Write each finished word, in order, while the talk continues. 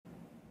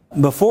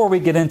Before we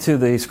get into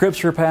the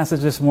scripture passage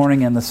this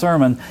morning and the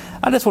sermon,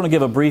 I just want to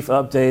give a brief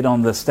update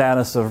on the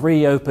status of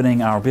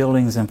reopening our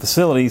buildings and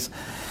facilities,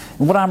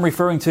 and what I'm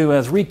referring to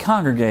as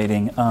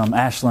recongregating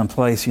Ashland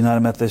Place United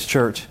Methodist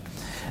Church.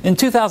 In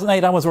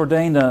 2008, I was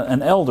ordained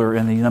an elder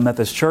in the United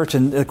Methodist Church,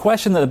 and the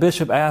question that the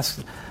bishop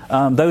asked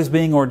those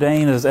being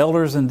ordained as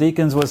elders and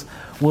deacons was,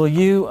 will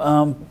you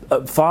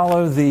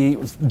follow the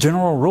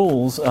general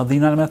rules of the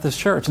United Methodist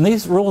Church? And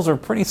these rules are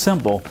pretty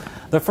simple.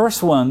 The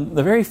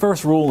very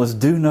first rule is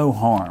do no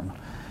harm.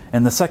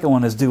 And the second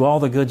one is do all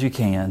the good you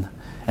can.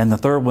 And the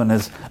third one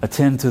is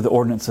attend to the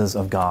ordinances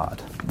of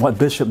God. What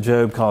Bishop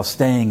Job calls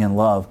staying in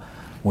love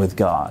with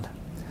God.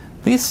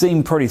 These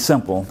seem pretty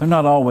simple. They're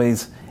not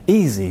always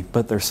easy,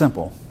 but they're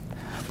simple.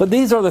 But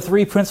these are the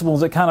three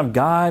principles that kind of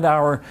guide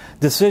our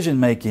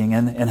decision making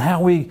and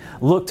how we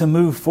look to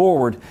move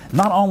forward,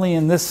 not only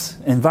in this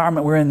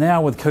environment we're in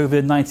now with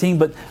COVID-19,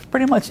 but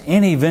pretty much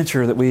any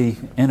venture that we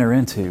enter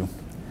into.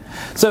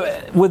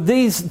 So with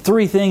these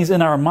three things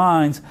in our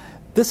minds,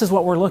 this is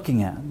what we're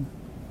looking at.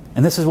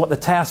 And this is what the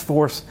task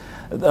force,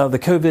 the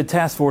COVID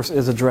task force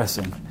is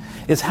addressing,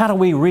 is how do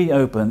we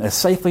reopen as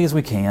safely as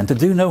we can to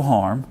do no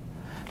harm?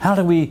 How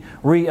do we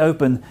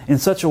reopen in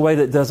such a way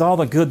that does all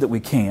the good that we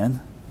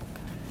can?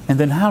 And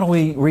then how do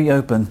we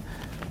reopen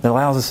that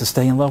allows us to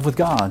stay in love with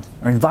God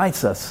or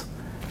invites us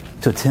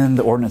to attend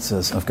the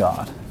ordinances of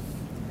God?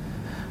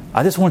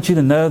 I just want you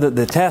to know that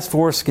the task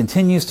force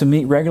continues to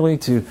meet regularly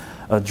to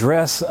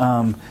address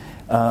how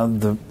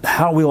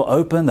we'll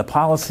open, the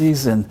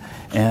policies and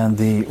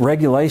the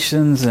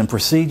regulations and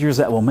procedures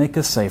that will make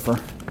us safer,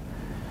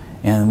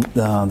 and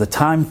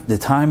the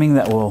timing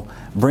that will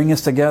bring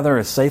us together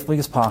as safely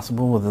as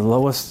possible with the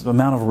lowest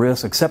amount of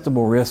risk,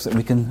 acceptable risk that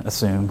we can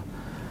assume.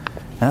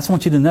 And I just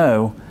want you to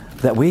know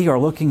that we are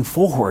looking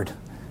forward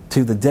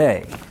to the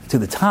day, to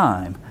the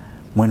time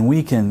when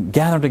we can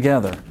gather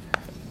together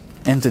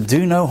and to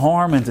do no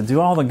harm and to do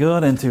all the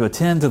good and to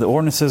attend to the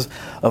ordinances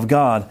of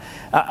God.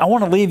 I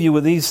want to leave you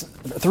with these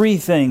three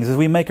things as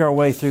we make our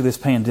way through this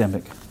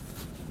pandemic.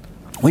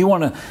 We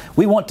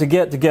want to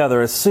get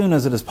together as soon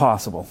as it is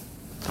possible,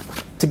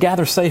 to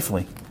gather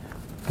safely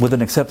with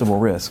an acceptable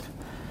risk.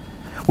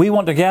 We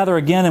want to gather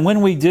again, and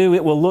when we do,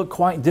 it will look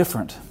quite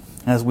different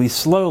as we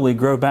slowly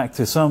grow back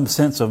to some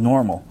sense of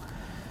normal.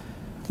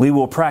 We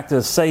will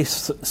practice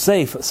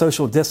safe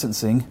social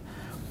distancing,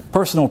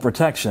 personal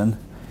protection,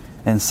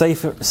 and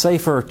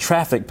safer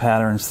traffic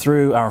patterns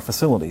through our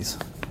facilities.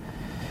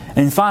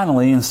 And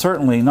finally, and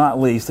certainly not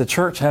least, the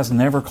church has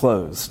never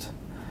closed.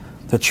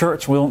 The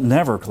church will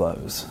never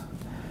close.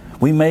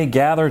 We may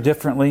gather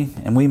differently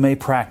and we may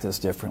practice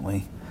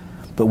differently,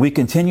 but we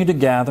continue to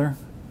gather,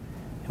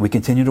 and we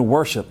continue to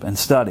worship and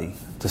study,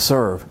 to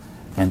serve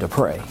and to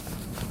pray.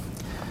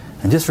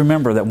 And just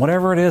remember that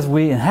whatever it is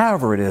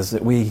however it is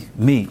that we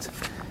meet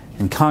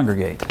and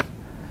congregate,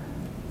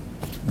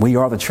 we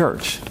are the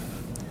church.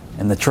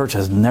 And the church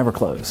has never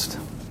closed.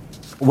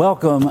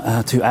 Welcome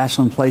to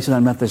Ashland Place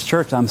United Methodist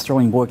Church. I'm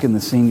Sterling Boykin,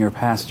 the senior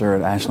pastor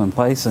at Ashland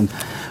Place. And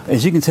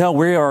as you can tell,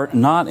 we are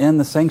not in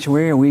the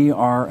sanctuary. We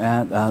are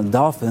at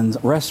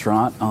Dolphin's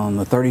Restaurant on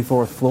the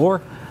 34th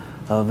floor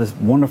of this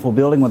wonderful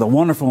building with a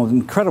wonderful,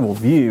 incredible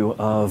view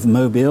of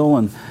Mobile.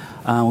 And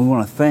we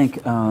want to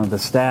thank the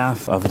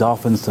staff of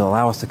Dolphins to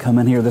allow us to come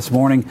in here this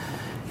morning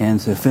and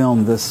to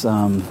film this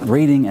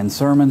reading and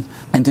sermon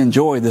and to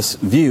enjoy this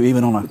view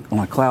even on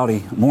a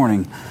cloudy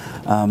morning.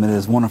 It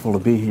is wonderful to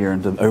be here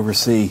and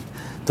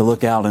to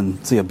look out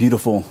and see a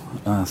beautiful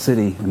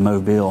city in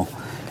Mobile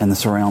and the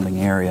surrounding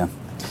area.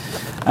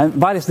 I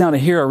invite us now to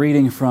hear a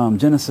reading from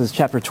Genesis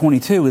chapter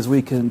 22 as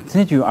we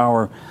continue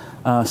our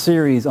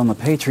series on the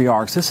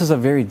patriarchs. This is a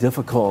very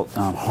difficult,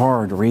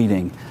 hard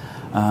reading.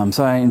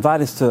 So I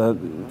invite us to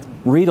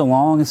read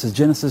along. This is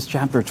Genesis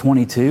chapter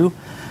 22,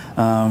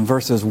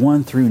 verses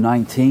 1 through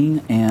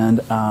 19.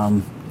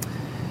 And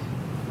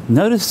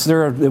notice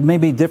there may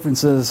be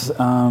differences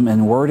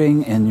in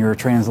wording in your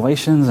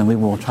translations, and we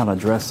will try to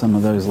address some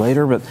of those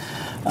later. But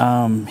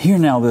hear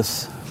now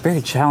this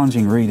very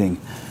challenging reading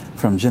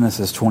from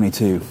Genesis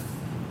 22.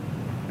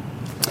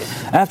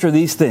 After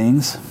these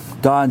things,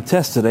 God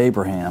tested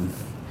Abraham.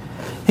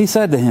 He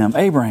said to him,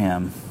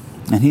 "Abraham,"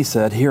 and he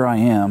said, "Here I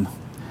am."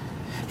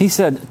 He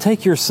said,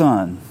 "Take your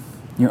son,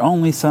 your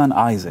only son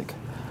Isaac,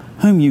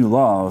 whom you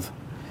love,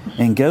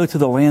 and go to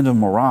the land of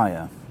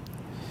Moriah,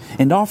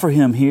 and offer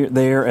him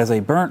there as a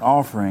burnt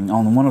offering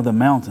on one of the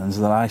mountains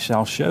that I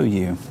shall show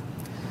you."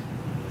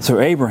 So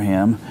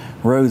Abraham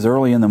rose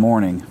early in the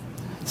morning,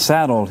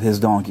 saddled his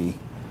donkey,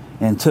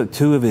 and took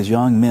 2 of his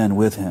young men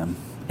with him,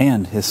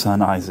 and his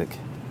son Isaac.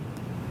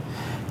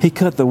 He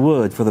cut the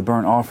wood for the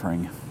burnt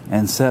offering,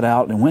 and set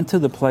out and went to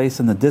the place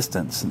in the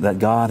distance that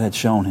God had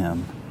shown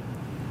him.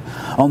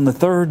 On the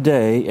 3rd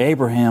day,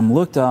 Abraham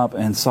looked up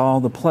and saw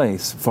the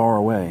place far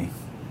away.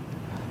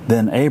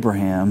 Then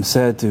Abraham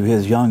said to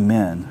his young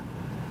men,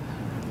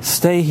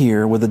 "Stay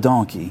here with the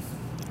donkey.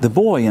 The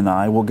boy and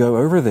I will go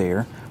over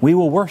there. We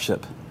will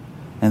worship,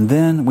 and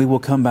then we will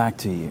come back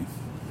to you."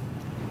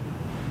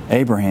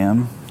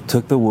 Abraham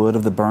took the wood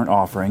of the burnt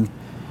offering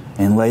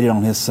and laid it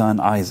on his son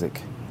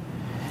Isaac.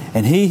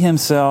 And he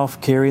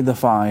himself carried the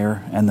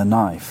fire and the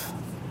knife.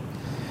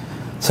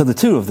 So the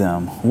two of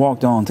them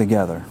walked on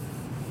together.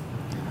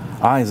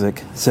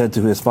 Isaac said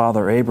to his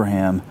father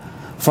Abraham,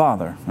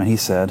 "Father," and he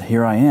said,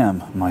 "Here I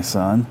am, my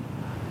son."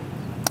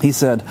 He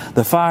said,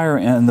 "The fire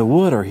and the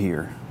wood are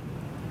here,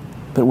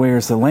 but where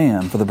is the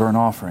lamb for the burnt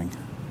offering?"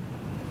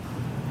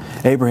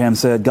 Abraham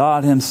said,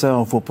 "God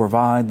himself will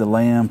provide the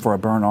lamb for a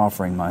burnt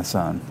offering, my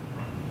son."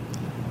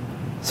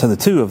 So the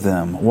two of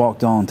them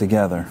walked on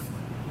together.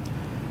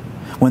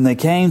 When they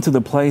came to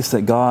the place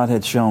that God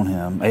had shown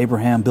him,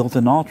 Abraham built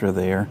an altar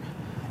there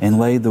and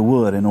laid the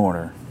wood in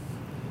order.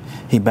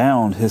 He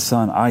bound his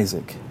son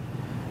Isaac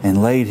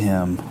and laid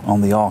him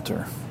on the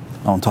altar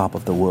on top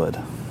of the wood.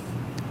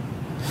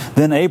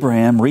 Then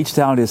Abraham reached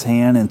out his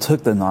hand and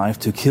took the knife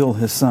to kill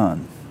his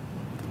son.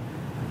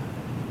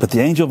 But the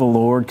angel of the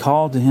Lord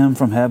called to him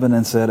from heaven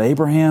and said,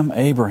 "Abraham,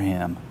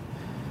 Abraham."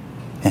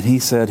 And he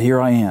said,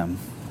 "Here I am."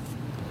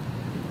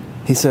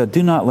 He said,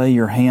 "Do not lay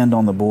your hand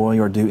on the boy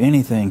or do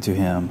anything to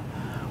him,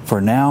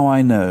 for now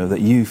I know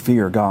that you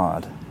fear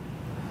God,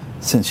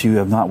 since you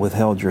have not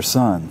withheld your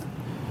son,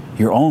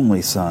 your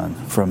only son,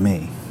 from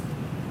me."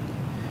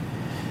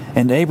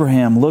 And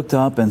Abraham looked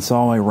up and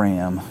saw a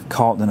ram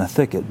caught in a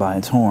thicket by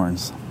its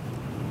horns.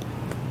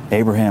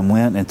 Abraham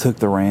went and took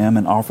the ram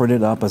and offered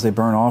it up as a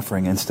burnt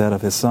offering instead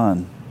of his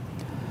son.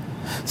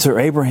 So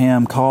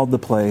Abraham called the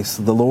place,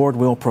 "The Lord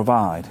will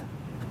provide,"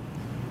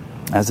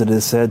 as it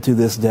is said to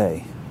this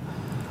day,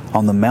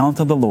 "On the mount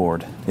of the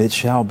Lord it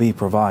shall be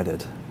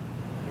provided."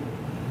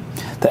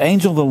 The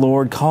angel of the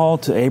Lord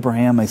called to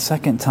Abraham a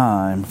second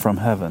time from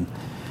heaven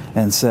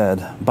and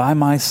said, "By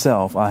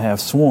myself I have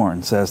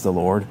sworn, says the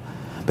Lord,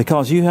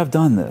 because you have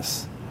done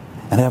this,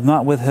 and have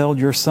not withheld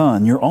your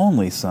son, your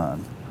only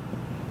son.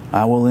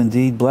 I will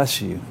indeed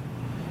bless you,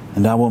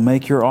 and I will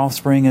make your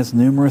offspring as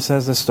numerous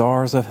as the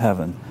stars of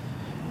heaven,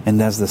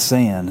 and as the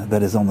sand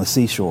that is on the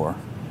seashore.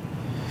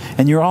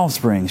 And your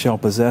offspring shall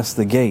possess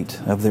the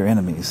gate of their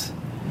enemies,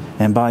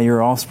 and by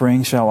your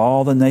offspring shall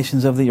all the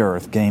nations of the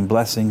earth gain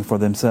blessing for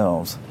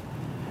themselves,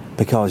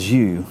 because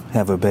you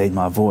have obeyed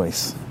my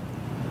voice."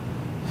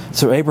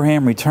 So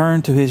Abraham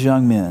returned to his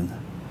young men,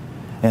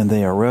 and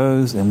they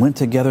arose and went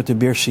together to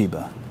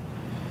Beersheba.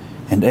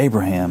 And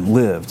Abraham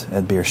lived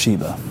at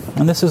Beersheba.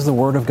 And this is the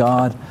word of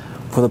God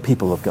for the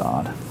people of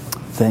God.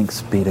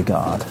 Thanks be to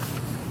God.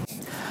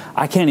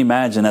 I can't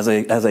imagine as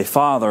a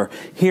father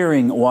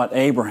hearing what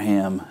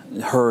Abraham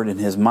heard in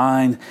his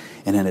mind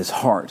and in his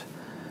heart.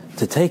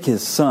 To take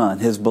his son,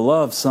 his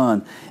beloved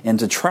son, and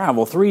to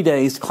travel 3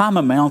 days, climb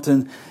a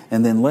mountain,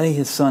 and then lay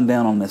his son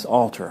down on this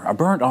altar, a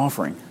burnt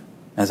offering,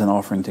 as an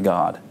offering to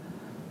God.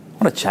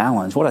 What a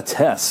challenge, what a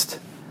test.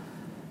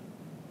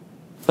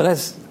 But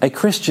as a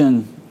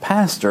Christian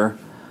pastor,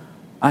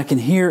 I can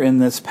hear in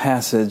this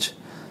passage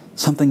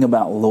something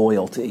about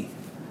loyalty.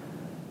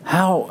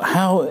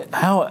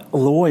 How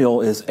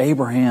loyal is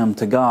Abraham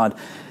to God?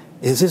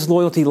 Is his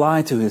loyalty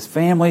lie to his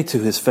family, to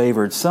his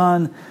favored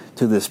son,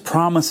 to this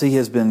promise he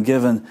has been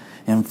given,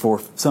 and for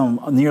some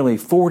nearly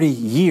 40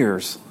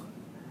 years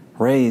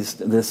raised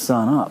this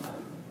son up?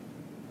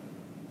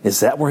 Is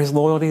that where his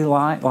loyalty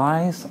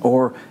lies?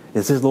 Or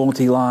is his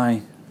loyalty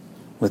lie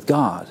with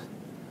God,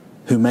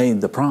 who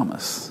made the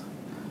promise?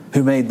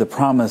 Who made the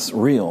promise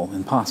real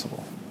and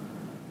possible?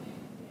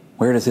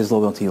 Where does his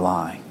loyalty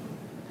lie?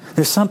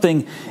 There's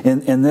something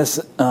in this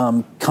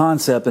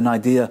concept and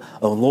idea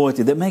of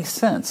loyalty that makes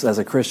sense as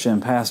a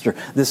Christian pastor.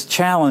 This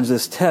challenge,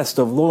 this test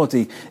of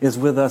loyalty is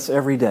with us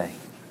every day.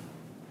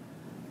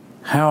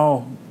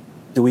 How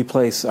do we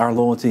place our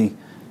loyalty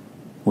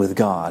with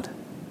God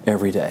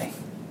every day?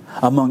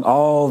 Among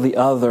all the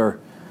other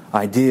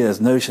ideas,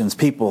 notions,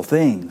 people,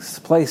 things,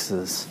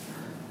 places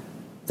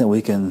that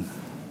we can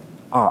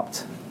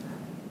opt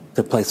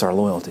to place our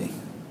loyalty.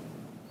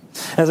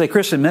 As a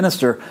Christian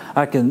minister,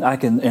 I can,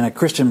 and a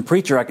Christian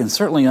preacher, I can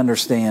certainly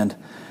understand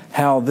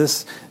how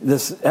this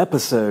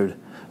episode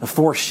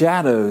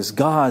foreshadows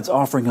God's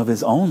offering of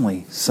His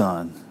only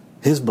Son,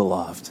 His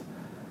beloved,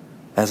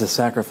 as a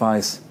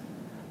sacrifice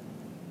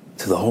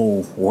to the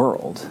whole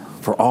world,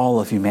 for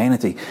all of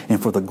humanity,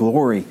 and for the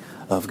glory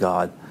of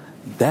God.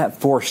 That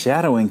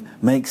foreshadowing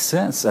makes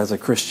sense as a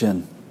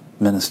Christian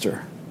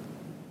minister.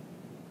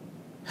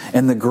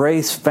 And the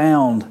grace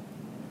found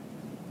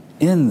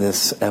in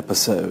this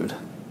episode,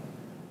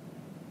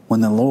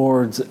 when the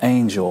Lord's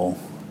angel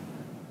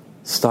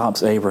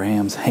stops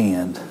Abraham's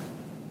hand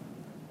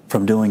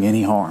from doing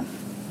any harm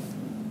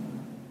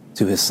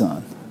to his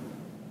son.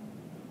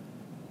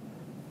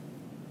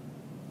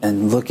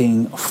 And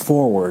looking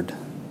forward,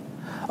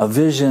 a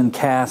vision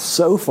cast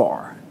so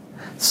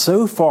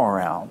far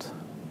out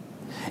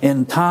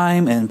in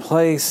time and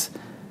place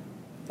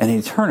and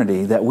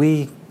eternity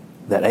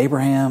that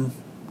Abraham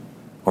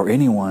or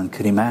anyone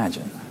could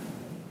imagine.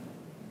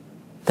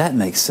 That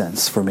makes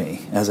sense for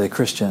me as a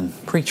Christian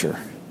preacher.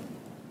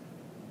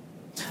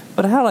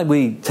 But how do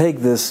we take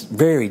this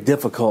very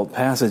difficult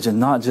passage and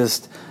not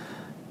just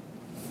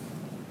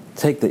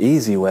take the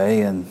easy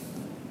way and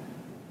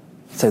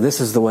say,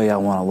 this is the way I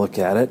want to look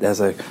at it as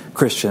a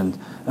Christian,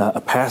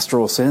 a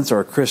pastoral sense, or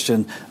a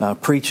Christian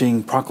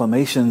preaching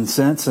proclamation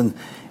sense,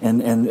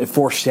 and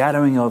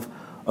foreshadowing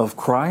of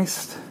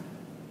Christ.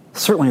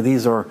 Certainly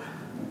these are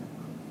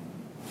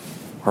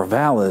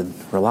valid,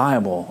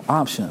 reliable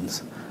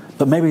options.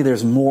 But maybe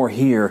there's more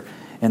here,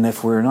 and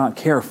if we're not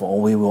careful,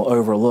 we will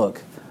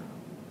overlook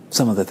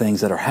some of the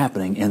things that are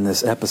happening in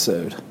this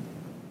episode.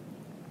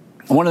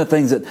 One of the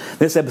things that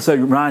this episode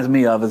reminds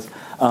me of is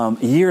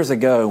years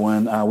ago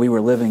when we were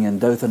living in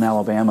Dothan,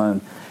 Alabama,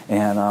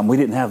 and we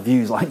didn't have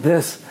views like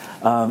this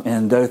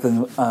in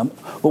Dothan.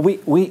 Well,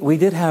 we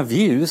did have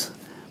views,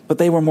 but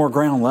they were more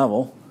ground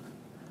level.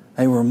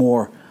 They were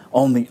more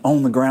on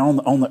the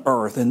ground, on the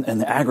earth,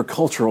 and the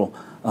agricultural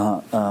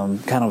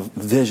kind of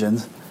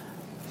visions.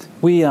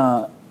 We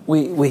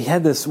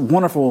had this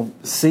wonderful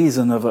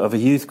season of a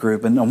youth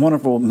group and a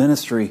wonderful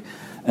ministry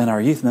in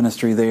our youth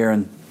ministry there,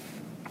 and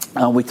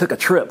we took a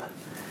trip,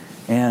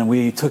 and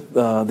we took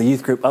the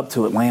youth group up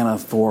to Atlanta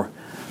for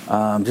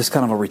just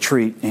kind of a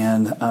retreat.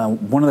 And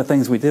one of the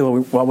things we did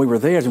while we were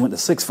there is we went to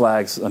Six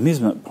Flags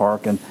amusement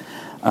park, and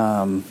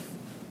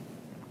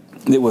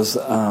it was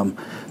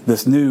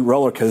this new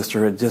roller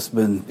coaster had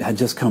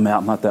just come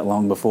out not that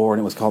long before, and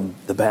it was called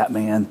the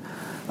Batman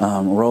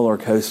roller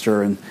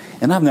coaster. And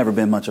I've never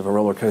been much of a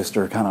roller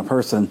coaster kind of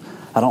person.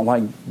 I don't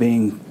like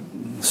being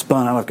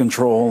spun out of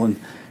control and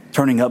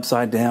turning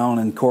upside down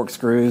and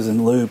corkscrews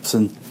and loops,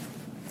 and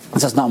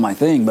it's just not my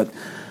thing. But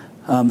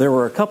there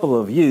were a couple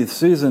of youth,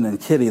 Susan and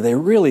Kitty, they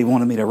really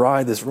wanted me to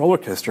ride this roller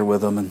coaster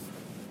with them, and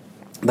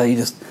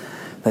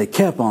they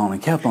kept on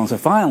and kept on. So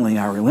finally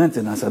I relented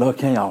and I said,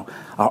 okay,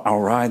 I'll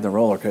ride the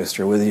roller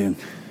coaster with you.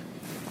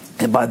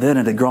 And by then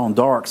it had grown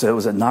dark, so it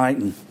was at night,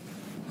 and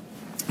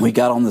we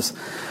got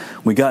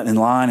in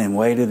line and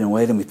waited, and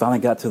we finally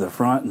got to the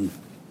front. And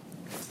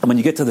when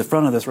you get to the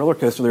front of this roller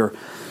coaster, there are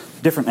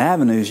different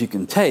avenues you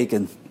can take,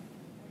 and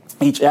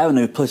each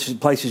avenue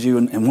places you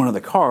in one of the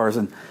cars,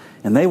 and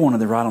they wanted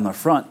to ride on the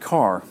front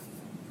car.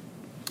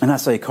 And I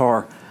say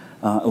car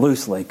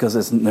loosely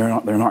because they're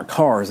not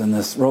cars in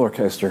this roller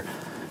coaster.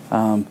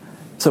 So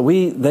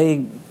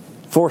they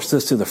forced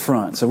us to the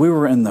front. So we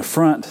were in the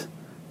front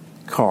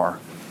car.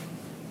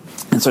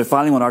 And so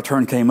finally when our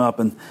turn came up,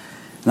 and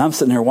I'm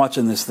sitting there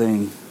watching this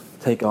thing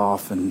take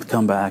off and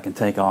come back and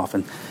take off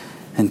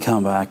and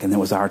come back, and it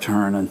was our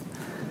turn,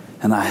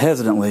 and I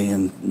hesitantly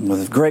and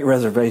with great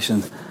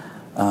reservations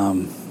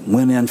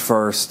went in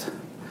first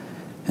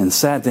and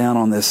sat down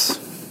on this,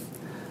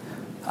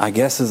 I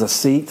guess is a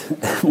seat,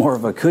 more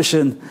of a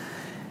cushion,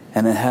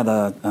 and it had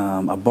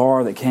a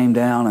bar that came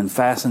down and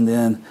fastened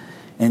in,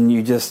 and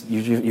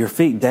your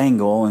feet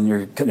dangle,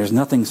 and there's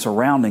nothing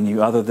surrounding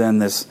you other than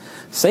this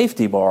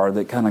safety bar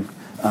that kind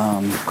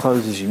of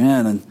closes you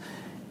in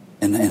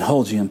and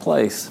holds you in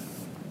place.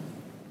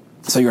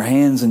 So your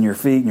hands and your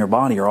feet and your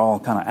body are all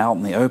kind of out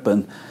in the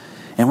open.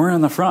 And we're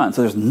in the front,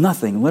 so there's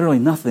nothing, literally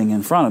nothing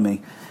in front of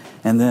me.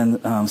 And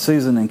then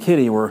Susan and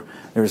Kitty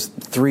there's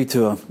three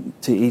to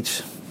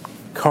each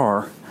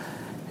car,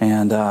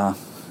 and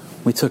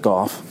we took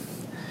off.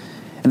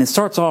 And it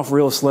starts off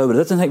real slow, but it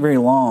doesn't take very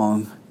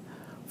long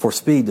for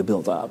speed to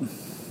build up.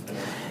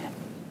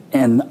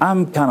 And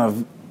I'm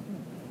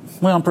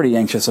pretty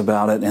anxious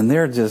about it, and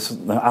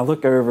I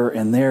look over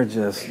and they're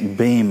just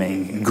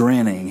beaming,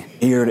 grinning,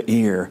 ear to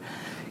ear.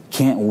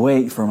 Can't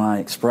wait for my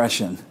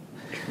expression.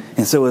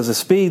 And so as the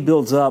speed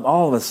builds up,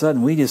 all of a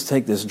sudden we just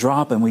take this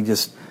drop and we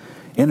just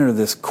enter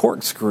this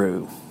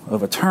corkscrew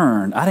of a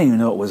turn. I didn't even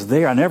know it was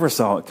there. I never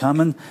saw it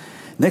coming.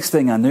 Next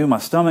thing I knew, my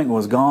stomach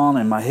was gone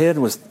and my head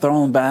was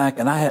thrown back,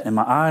 and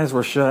my eyes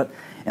were shut,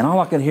 and all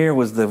I could hear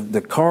was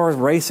the cars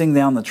racing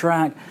down the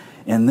track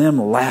and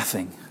them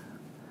laughing.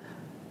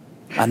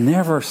 I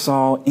never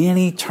saw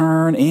any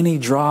turn, any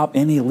drop,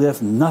 any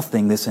lift,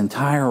 nothing this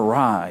entire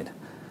ride.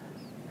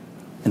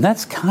 And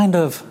that's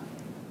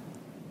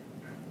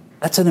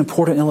an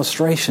important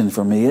illustration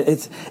for me.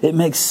 It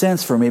makes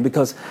sense for me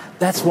because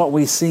that's what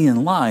we see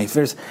in life.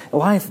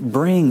 Life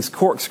brings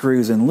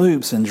corkscrews and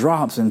loops and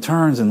drops and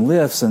turns and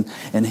lifts and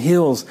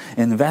hills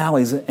and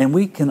valleys, and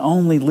we can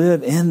only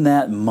live in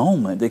that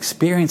moment,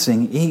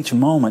 experiencing each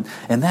moment.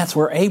 And that's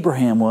where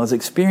Abraham was,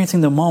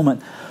 experiencing the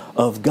moment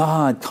of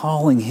God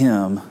calling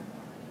him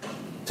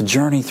to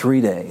journey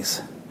 3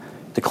 days,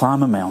 to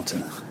climb a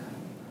mountain,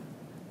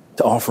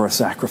 to offer a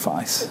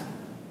sacrifice.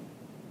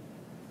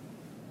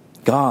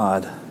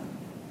 God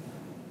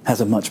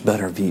has a much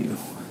better view.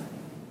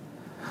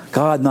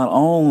 God not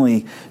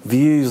only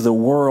views the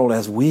world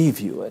as we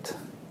view it,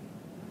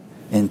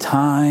 in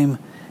time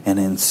and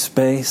in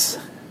space,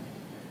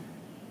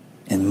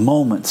 in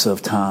moments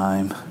of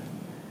time,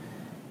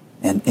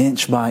 and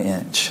inch by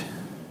inch,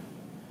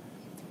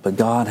 but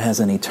God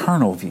has an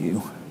eternal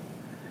view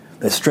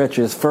that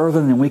stretches further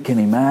than we can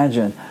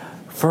imagine,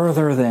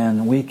 further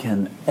than we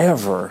can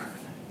ever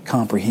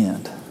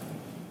comprehend.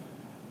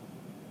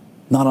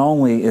 Not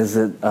only is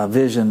it a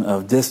vision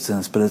of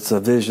distance, but it's a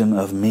vision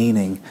of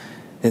meaning.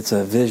 It's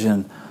a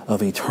vision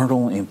of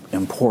eternal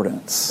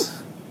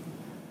importance.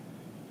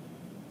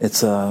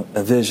 It's a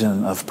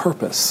vision of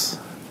purpose.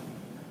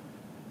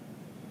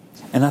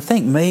 And I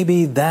think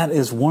maybe that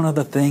is one of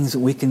the things that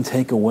we can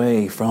take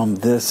away from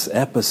this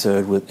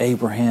episode with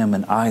Abraham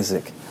and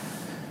Isaac.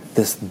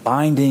 This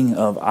binding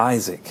of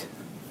Isaac.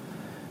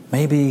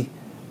 Maybe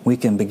we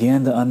can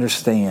begin to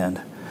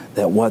understand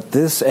that what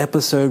this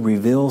episode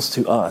reveals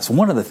to us,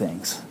 one of the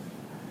things,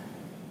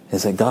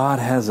 is that God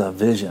has a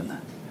vision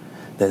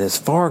that is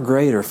far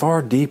greater,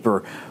 far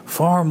deeper,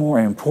 far more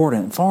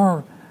important,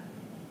 far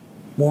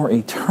more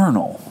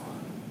eternal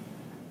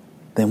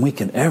than we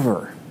can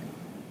ever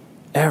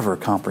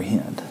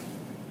comprehend.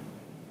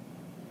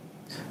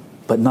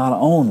 But not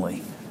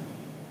only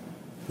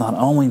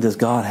does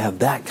God have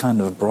that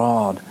kind of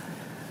broad,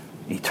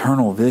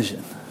 eternal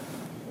vision,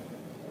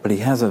 but He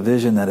has a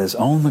vision that is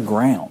on the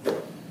ground,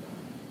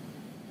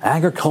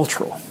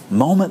 agricultural,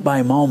 moment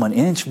by moment,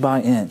 inch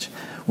by inch,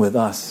 with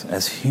us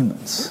as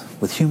humans,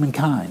 with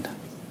humankind.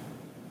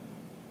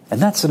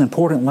 And that's an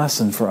important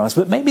lesson for us.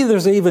 But maybe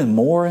there's even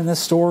more in this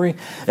story.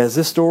 As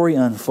this story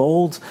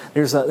unfolds,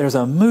 there's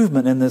a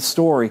movement in this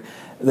story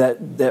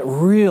that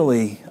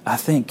really, I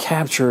think,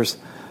 captures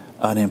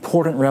an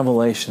important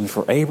revelation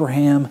for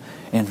Abraham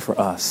and for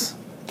us.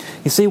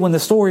 You see, when the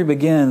story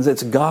begins,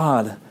 it's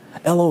God,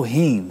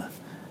 Elohim,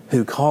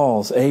 who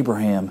calls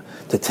Abraham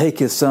to take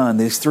his son,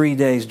 these 3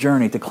 days'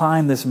 journey, to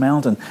climb this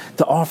mountain,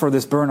 to offer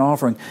this burnt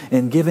offering,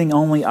 and giving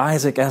only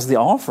Isaac as the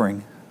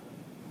offering.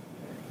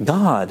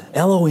 God,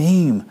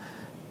 Elohim,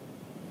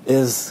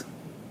 is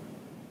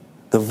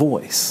the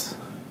voice.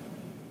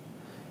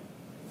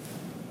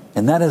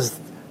 And that is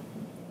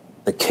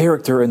the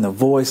character and the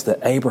voice that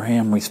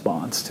Abraham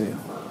responds to.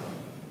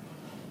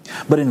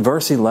 But in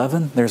verse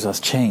 11, there's a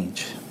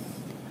change.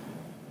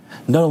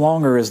 No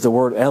longer is the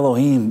word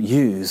Elohim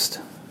used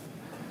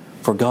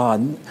for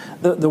God.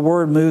 The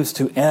word moves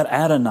to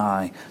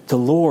Adonai, to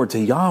Lord, to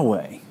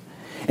Yahweh.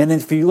 And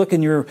if you look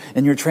in your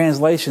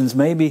translations,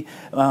 maybe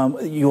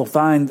you'll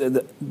find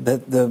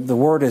that the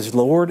word is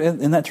Lord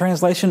in that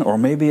translation, or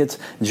maybe it's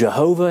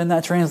Jehovah in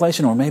that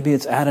translation, or maybe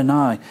it's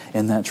Adonai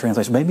in that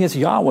translation. Maybe it's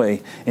Yahweh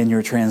in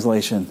your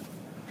translation.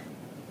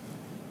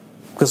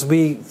 Because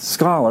we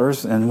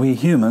scholars and we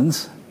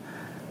humans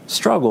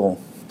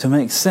struggle to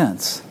make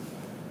sense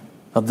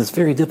of this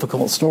very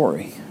difficult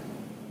story.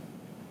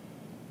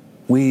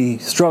 We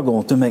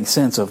struggle to make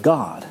sense of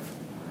God,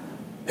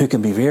 who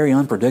can be very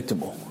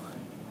unpredictable,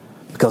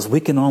 because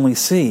we can only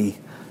see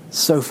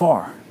so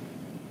far.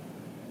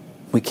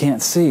 We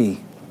can't see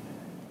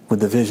with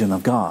the vision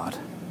of God,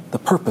 the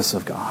purpose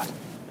of God.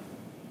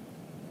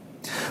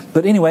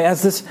 But anyway,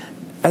 as this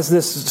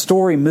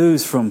story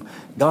moves from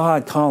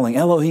God calling,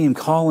 Elohim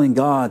calling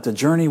God to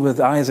journey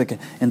with Isaac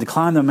and to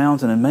climb the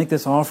mountain and make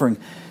this offering,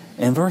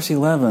 in verse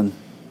 11,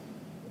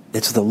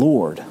 it's the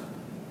Lord.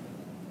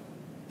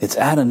 It's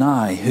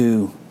Adonai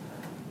who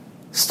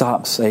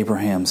stops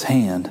Abraham's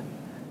hand.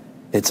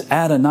 It's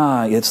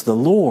Adonai, it's the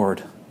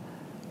Lord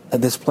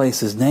that this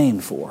place is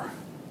named for.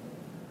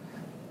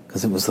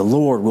 Because it was the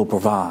Lord will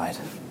provide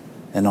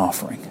an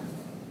offering.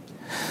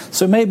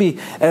 So maybe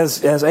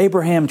as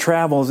Abraham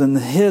travels in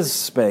his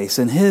space,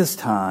 in his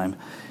time,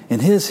 in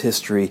his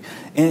history,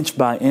 inch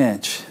by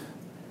inch,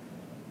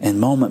 and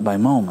moment by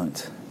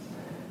moment,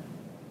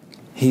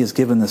 he is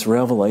given this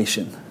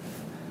revelation.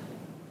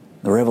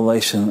 The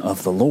revelation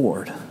of the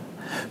Lord.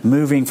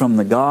 Moving from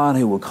the God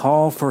who will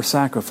call for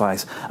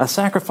sacrifice, a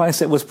sacrifice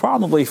that was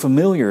probably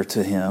familiar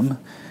to him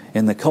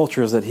in the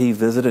cultures that he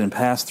visited and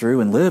passed through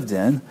and lived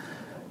in.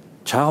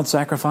 Child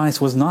sacrifice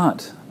was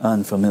not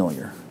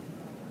unfamiliar.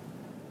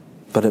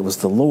 But it was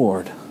the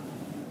Lord,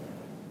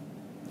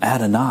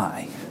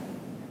 Adonai,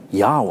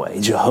 Yahweh,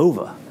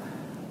 Jehovah.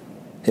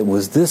 It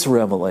was this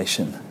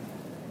revelation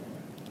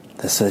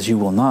that says you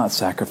will not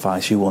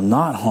sacrifice, you will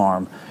not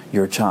harm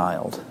your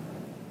child.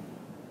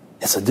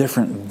 It's a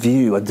different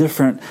view, a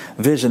different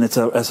vision. It's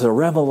a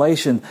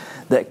revelation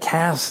that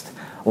casts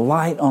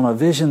light on a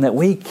vision that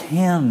we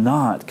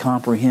cannot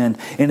comprehend.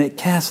 And it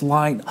casts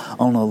light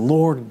on a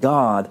Lord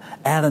God,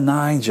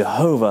 Adonai,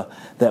 Jehovah,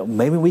 that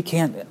maybe we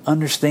can't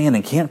understand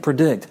and can't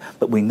predict,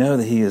 but we know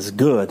that He is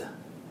good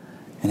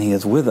and He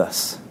is with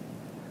us.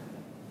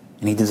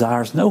 And He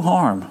desires no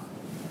harm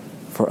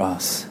for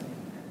us.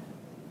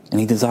 And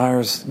He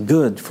desires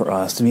good for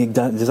us. And He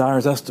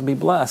desires us to be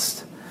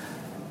blessed.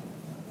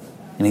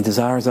 And He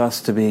desires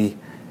us to be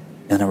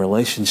in a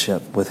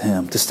relationship with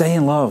Him, to stay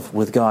in love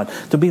with God,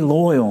 to be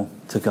loyal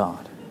to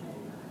God.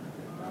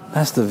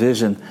 That's the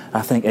vision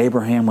I think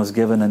Abraham was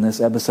given in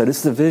this episode.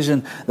 It's the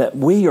vision that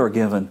we are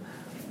given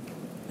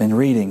in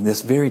reading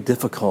this very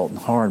difficult and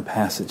hard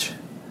passage.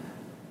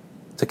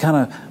 To kind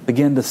of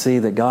begin to see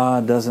that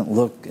God doesn't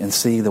look and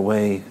see the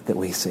way that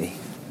we see.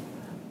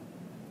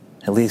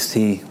 At least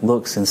He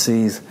looks and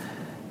sees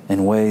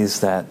in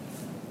ways that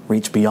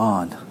reach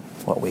beyond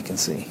what we can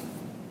see.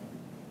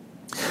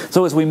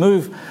 So as we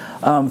move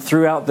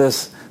throughout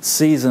this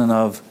season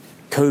of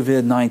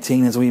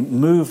COVID-19, as we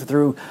move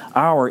through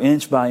our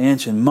inch by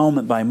inch and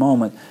moment by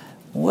moment,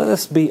 let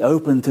us be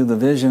open to the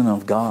vision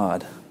of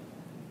God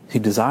who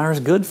desires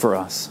good for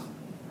us.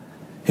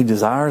 who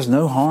desires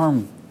no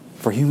harm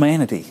for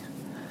humanity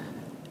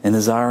and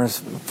desires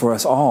for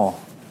us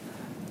all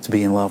to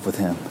be in love with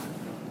Him.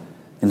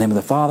 In the name of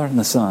the Father, and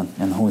the Son,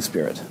 and the Holy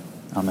Spirit.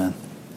 Amen.